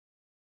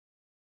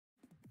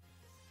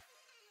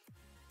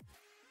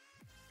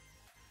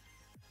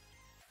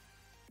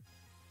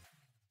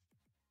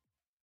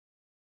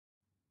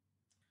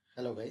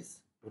Hello guys,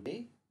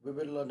 today we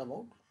will learn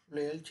about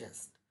flail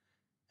chest.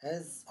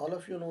 As all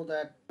of you know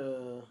that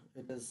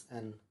it is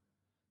an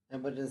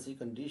emergency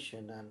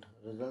condition and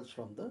results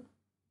from the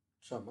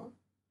trauma.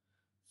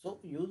 So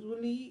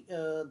usually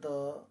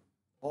the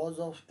cause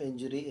of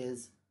injury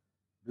is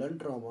blunt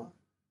trauma,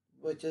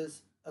 which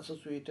is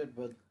associated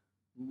with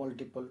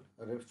multiple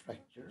rib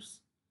fractures.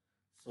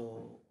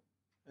 So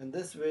in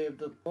this way, if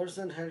the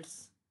person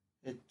hits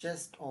his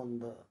chest on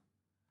the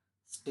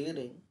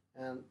steering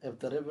and if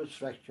the rib is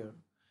fractured,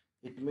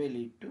 it may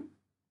lead to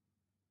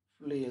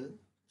flail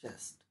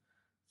chest.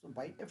 So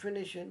by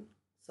definition,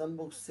 some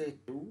books say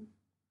 2,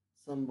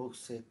 some books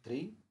say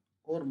 3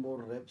 or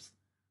more ribs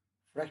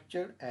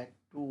fractured at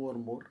 2 or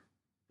more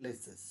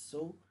places.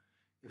 So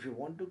if you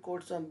want to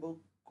quote some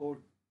book,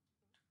 quote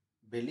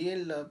Belly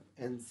and Love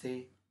and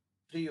say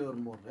 3 or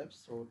more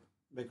ribs. So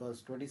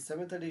because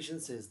 27th edition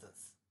says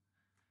this.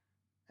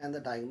 And the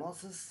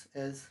diagnosis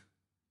is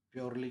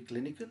purely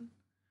clinical.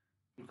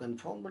 To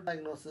confirm the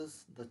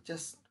diagnosis, the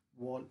chest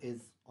wall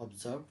is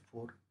observed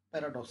for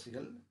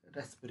paradoxical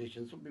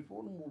respiration. So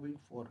before moving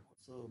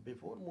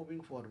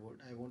forward,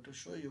 I want to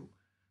show you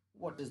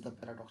what is the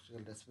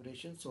paradoxical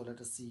respiration. So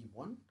let us see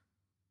one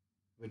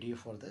video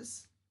for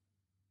this.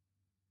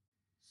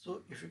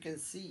 So if you can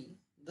see,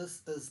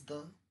 this is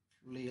the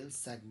flail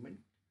segment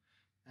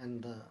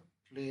and the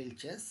flail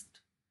chest,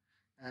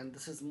 and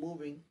this is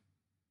moving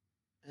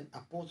in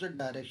opposite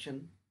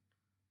direction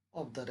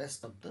of the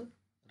rest of the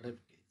rib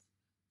cage.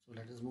 So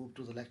let us move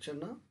to the lecture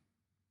now.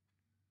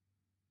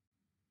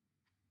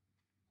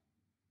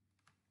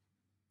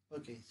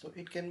 Okay, so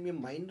it can be a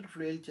minor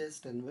flail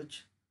chest in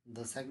which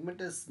the segment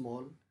is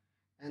small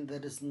and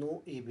there is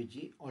no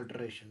ABG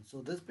alteration.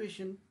 So this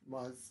patient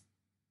was,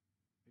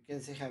 you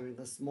can say, having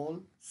a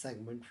small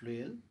segment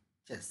flail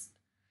chest,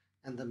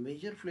 and the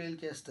major flail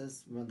chest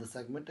is when the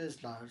segment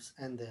is large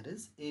and there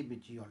is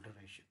ABG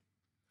alteration.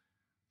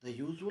 The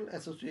usual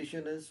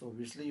association is,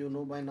 obviously you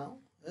know by now,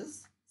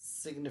 is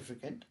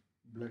significant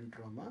blunt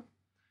trauma,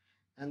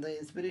 and the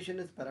inspiration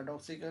is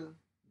paradoxical.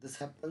 This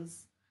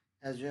happens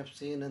as you have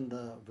seen in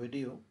the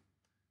video.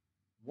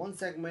 One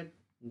segment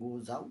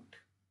goes out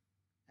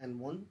and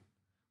one,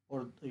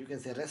 or you can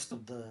say rest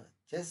of the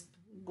chest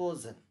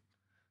goes in.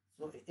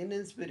 So in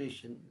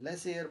inspiration,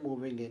 less air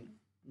moving in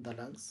the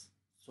lungs,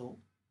 so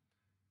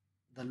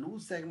the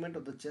loose segment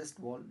of the chest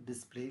wall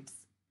displaces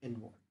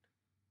inward,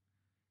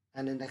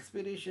 and in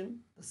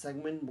expiration the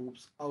segment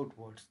moves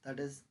outwards, that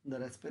is, the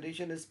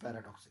respiration is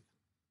paradoxical.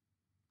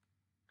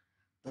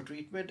 The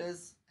treatment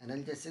is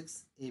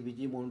analgesics,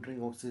 ABG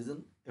monitoring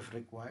oxygen if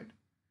required,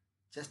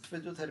 chest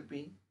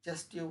physiotherapy,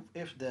 chest tube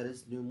if there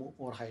is pneumo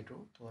or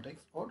hydrothorax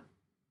or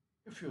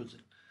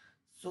effusion.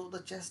 So the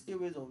chest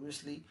tube is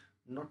obviously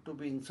not to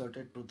be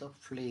inserted to the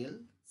flail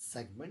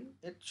segment.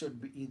 It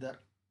should be either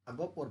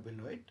above or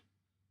below it.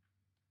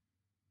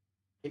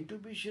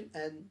 Intubation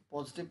and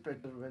positive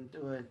pressure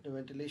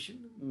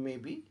ventilation may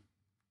be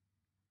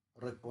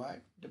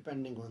required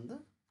depending on the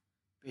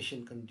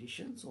patient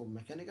condition. So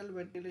mechanical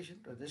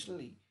ventilation,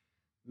 traditionally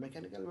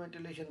mechanical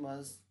ventilation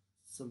was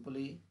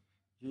simply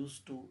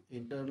used to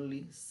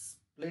internally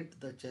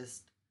split the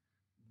chest,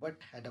 but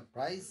had a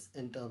price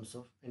in terms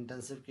of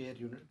intensive care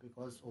unit,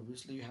 because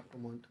obviously you have to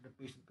monitor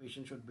the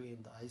patient should be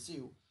in the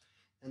ICU,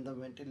 and the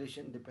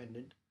ventilation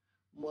dependent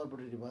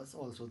morbidity was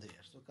also there.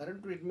 So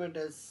current treatment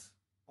is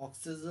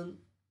oxygen,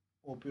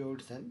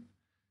 opioids and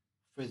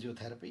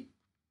physiotherapy.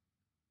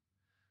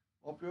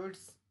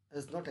 Opioids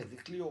is not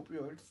exactly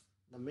opioids.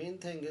 The main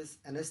thing is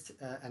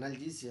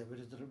analgesia,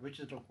 which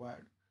is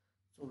required.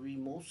 So we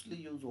mostly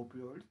use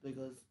opioids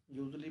because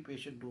usually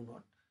patients do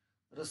not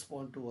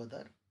respond to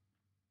other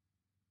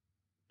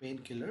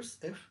painkillers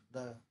if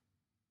the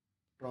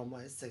trauma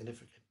is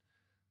significant.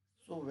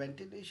 So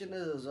ventilation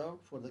is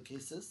reserved for the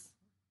cases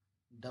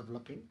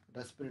developing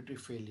respiratory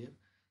failure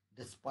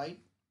despite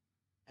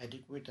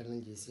adequate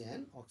analgesia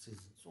and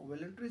oxygen. So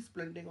voluntary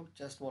splinting of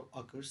chest wall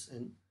occurs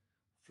in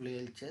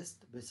flail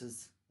chest, which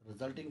is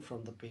resulting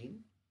from the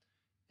pain.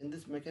 In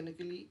this,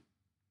 mechanically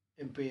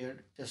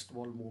impaired chest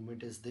wall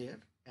movement is there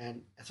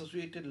and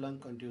associated lung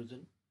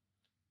contusion,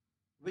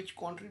 which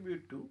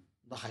contribute to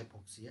the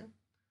hypoxia,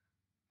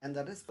 and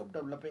the risk of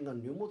developing a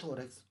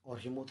pneumothorax or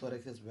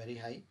hemothorax is very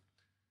high.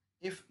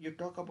 If you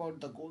talk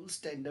about the gold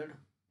standard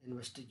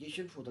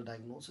investigation for the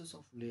diagnosis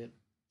of flail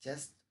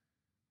chest,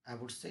 I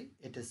would say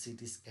it is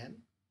CT scan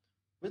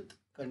with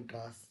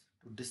contrast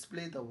to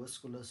display the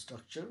vascular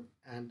structure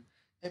and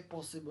a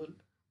possible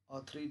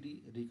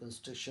 3D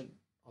reconstruction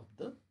of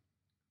the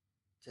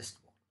chest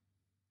wall.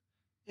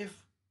 If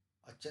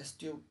a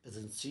chest tube is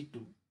in situ,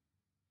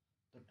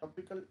 the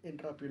topical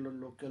intraocular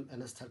local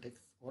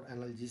anesthetics or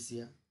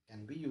analgesia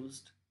can be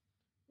used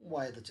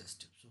via the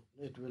chest tube.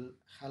 So it will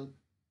help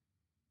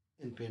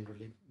in pain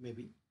relief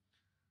maybe.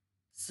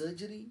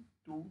 Surgery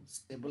to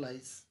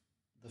stabilize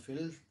the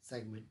flail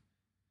segment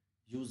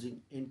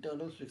using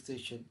internal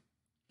fixation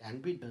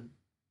can be done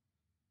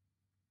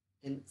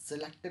in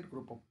selected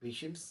group of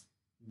patients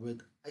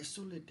with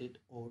isolated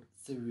or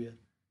severe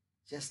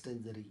chest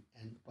injury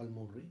and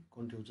pulmonary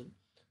contusion.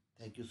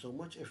 Thank you so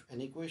much. If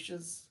any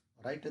questions,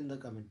 write in the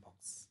comment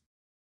box.